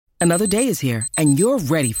Another day is here, and you're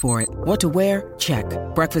ready for it. What to wear? Check.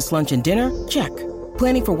 Breakfast, lunch, and dinner? Check.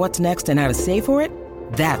 Planning for what's next and how to save for it?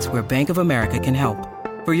 That's where Bank of America can help.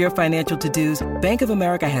 For your financial to-dos, Bank of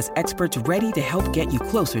America has experts ready to help get you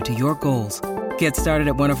closer to your goals. Get started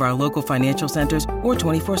at one of our local financial centers or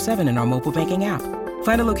 24/7 in our mobile banking app.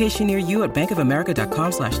 Find a location near you at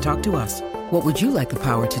bankofamerica.com/talktous. What would you like the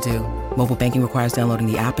power to do? Mobile banking requires downloading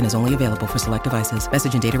the app and is only available for select devices.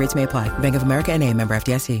 Message and data rates may apply. Bank of America N.A., member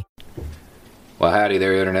FDIC. Well, howdy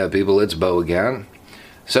there, Internet people. It's Bo again.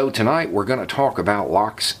 So tonight we're going to talk about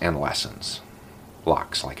locks and lessons.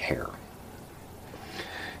 Locks like hair.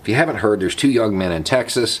 If you haven't heard, there's 2 young men in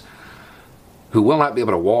Texas who will not be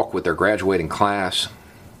able to walk with their graduating class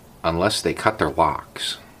unless they cut their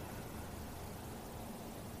locks.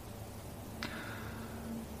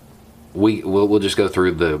 We'll just go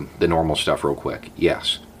through the normal stuff real quick.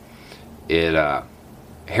 Yes,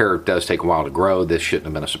 hair does take a while to grow. This shouldn't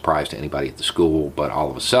have been a surprise to anybody at the school, but all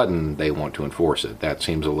of a sudden they want to enforce it. That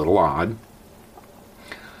seems a little odd.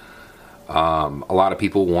 A lot of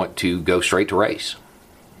people want to go straight to race.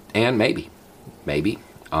 And maybe.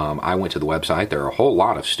 I went to the website. There are a whole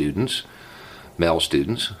lot of students, male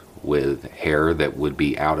students, with hair that would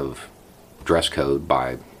be out of dress code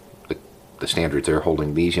by the standards they're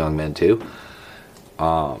holding these young men to.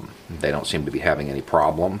 They don't seem to be having any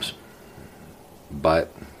problems,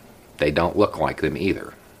 but they don't look like them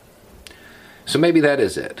either. So maybe that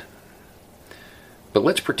is it. But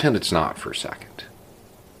let's pretend it's not for a second.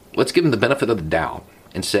 Let's give them the benefit of the doubt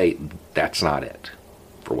and say that's not it,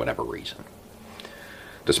 for whatever reason.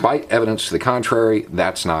 Despite evidence to the contrary,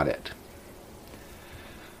 that's not it.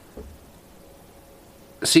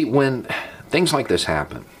 See, when things like this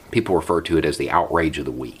happen, people refer to it as the outrage of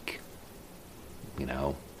the week. You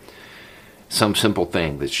know, some simple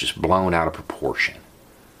thing that's just blown out of proportion.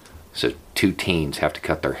 So 2 teens have to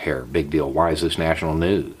cut their hair. Big deal. Why is this national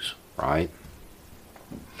news, right?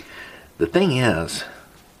 The thing is,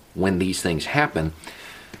 when these things happen,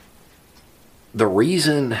 the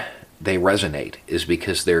reason they resonate is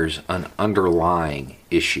because there's an underlying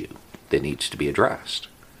issue that needs to be addressed.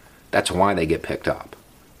 That's why they get picked up.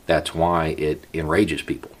 That's why it enrages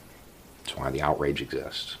people. That's why the outrage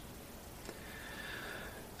exists.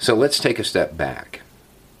 So let's take a step back.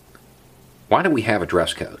 Why do we have a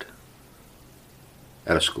dress code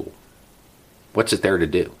at a school? What's it there to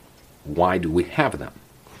do? Why do we have them?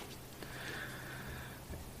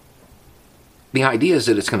 The idea is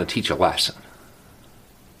that it's going to teach a lesson.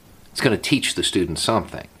 It's going to teach the students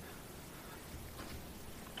something.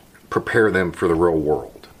 Prepare them for the real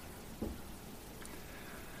world.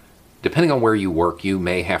 Depending on where you work, you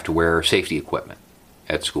may have to wear safety equipment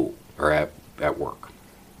at school or at work.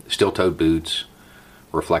 Steel-toed boots,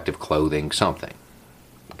 reflective clothing, something.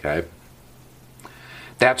 Okay?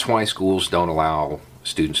 That's why schools don't allow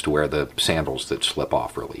students to wear the sandals that slip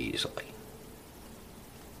off really easily.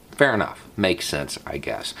 Fair enough. Makes sense, I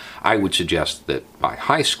guess. I would suggest that by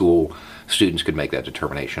high school, students could make that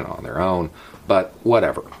determination on their own, but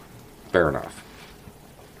whatever. Fair enough.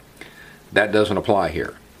 That doesn't apply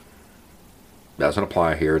here. Doesn't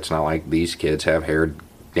apply here. It's not like these kids have hair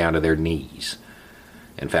down to their knees.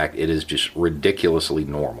 In fact, it is just ridiculously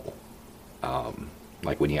normal.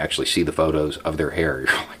 Like when you actually see the photos of their hair, you're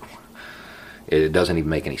like, it doesn't even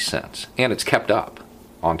make any sense. And it's kept up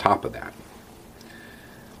on top of that.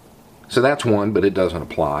 So that's one, but it doesn't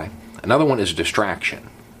apply. Another one is distraction.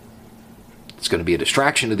 It's going to be a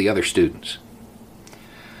distraction to the other students.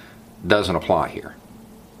 Doesn't apply here.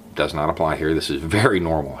 Does not apply here. This is very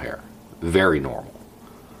normal hair. Very normal.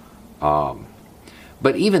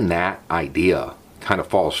 But even that idea kind of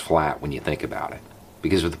falls flat when you think about it.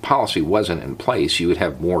 Because if the policy wasn't in place, you would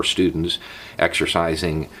have more students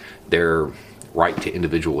exercising their right to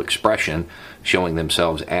individual expression, showing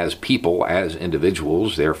themselves as people, as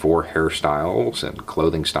individuals. Therefore, hairstyles and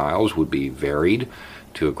clothing styles would be varied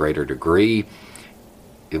to a greater degree.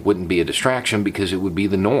 It wouldn't be a distraction because it would be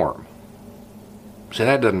the norm. So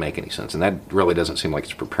that doesn't make any sense, and that really doesn't seem like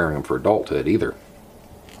it's preparing them for adulthood either.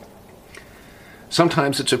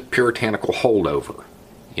 Sometimes it's a puritanical holdover,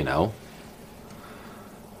 you know.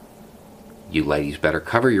 You ladies better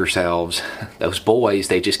cover yourselves. Those boys,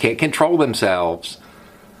 they just can't control themselves.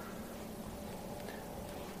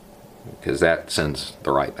 Because that sends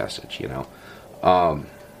the right message, you know.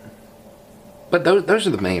 But those are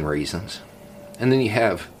the main reasons. And then you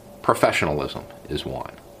have professionalism is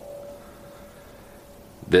one.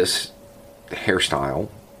 This hairstyle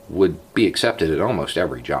would be accepted at almost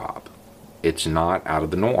every job. It's not out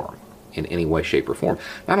of the norm in any way, shape, or form.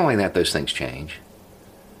 Not only that, those things change.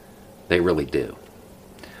 They really do.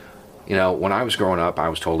 You know, when I was growing up, I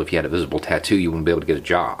was told if you had a visible tattoo, you wouldn't be able to get a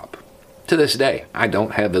job. To this day, I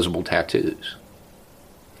don't have visible tattoos.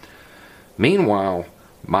 Meanwhile,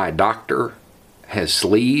 my doctor has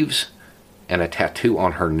sleeves and a tattoo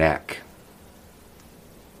on her neck.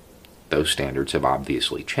 Those standards have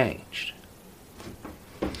obviously changed.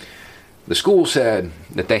 The school said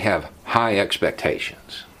that they have high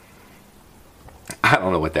expectations. I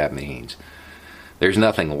don't know what that means. There's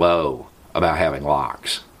nothing low about having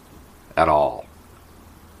locks at all.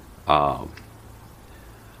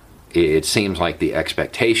 It seems like the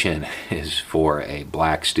expectation is for a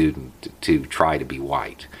black student to try to be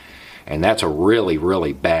white. And that's a really,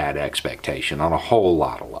 really bad expectation on a whole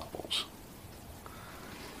lot of levels.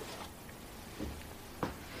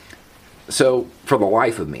 So, for the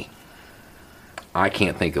life of me, I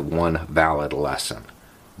can't think of one valid lesson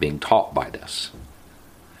being taught by this.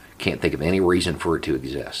 Can't think of any reason for it to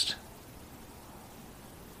exist.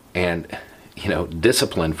 And, you know,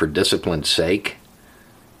 discipline for discipline's sake,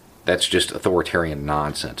 that's just authoritarian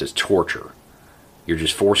nonsense. It's torture. You're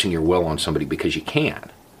just forcing your will on somebody because you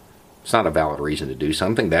can. It's not a valid reason to do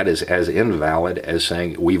something. That is as invalid as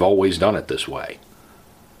saying, we've always done it this way.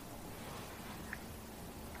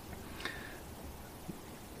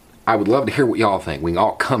 I would love to hear what y'all think. We can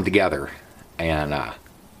all come together and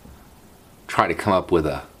try to come up with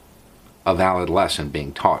a valid lesson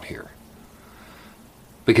being taught here.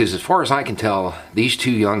 Because as far as I can tell, these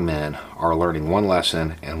two young men are learning one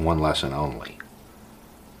lesson and one lesson only.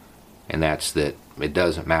 And that's that it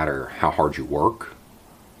doesn't matter how hard you work,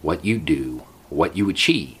 what you do, what you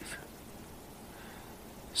achieve.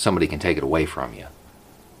 Somebody can take it away from you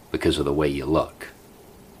because of the way you look.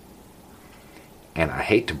 And I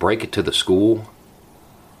hate to break it to the school,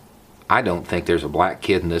 I don't think there's a black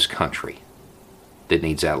kid in this country that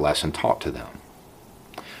needs that lesson taught to them.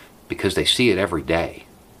 Because they see it every day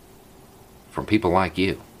from people like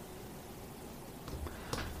you.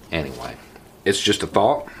 Anyway, it's just a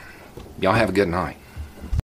thought. Y'all have a good night.